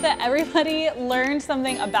here. I hope that everybody learned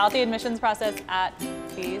something about the admissions process at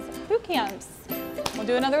these boot camps. We'll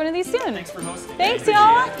do another one of these soon. Thanks for hosting. Thanks,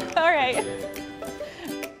 y'all. All right.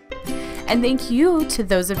 And thank you to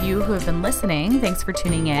those of you who have been listening. Thanks for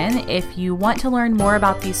tuning in. If you want to learn more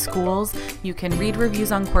about these schools, you can read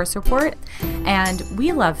reviews on Course Report. And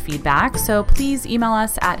we love feedback, so please email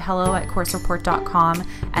us at hello@coursereport.com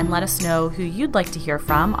and let us know who you'd like to hear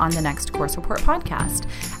from on the next Course Report podcast.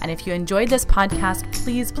 And if you enjoyed this podcast,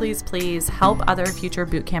 please, please, please help other future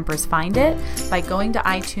boot campers find it by going to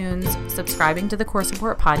iTunes, subscribing to the Course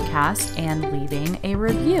Report podcast, and leaving a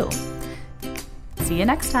review. See you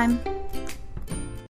next time.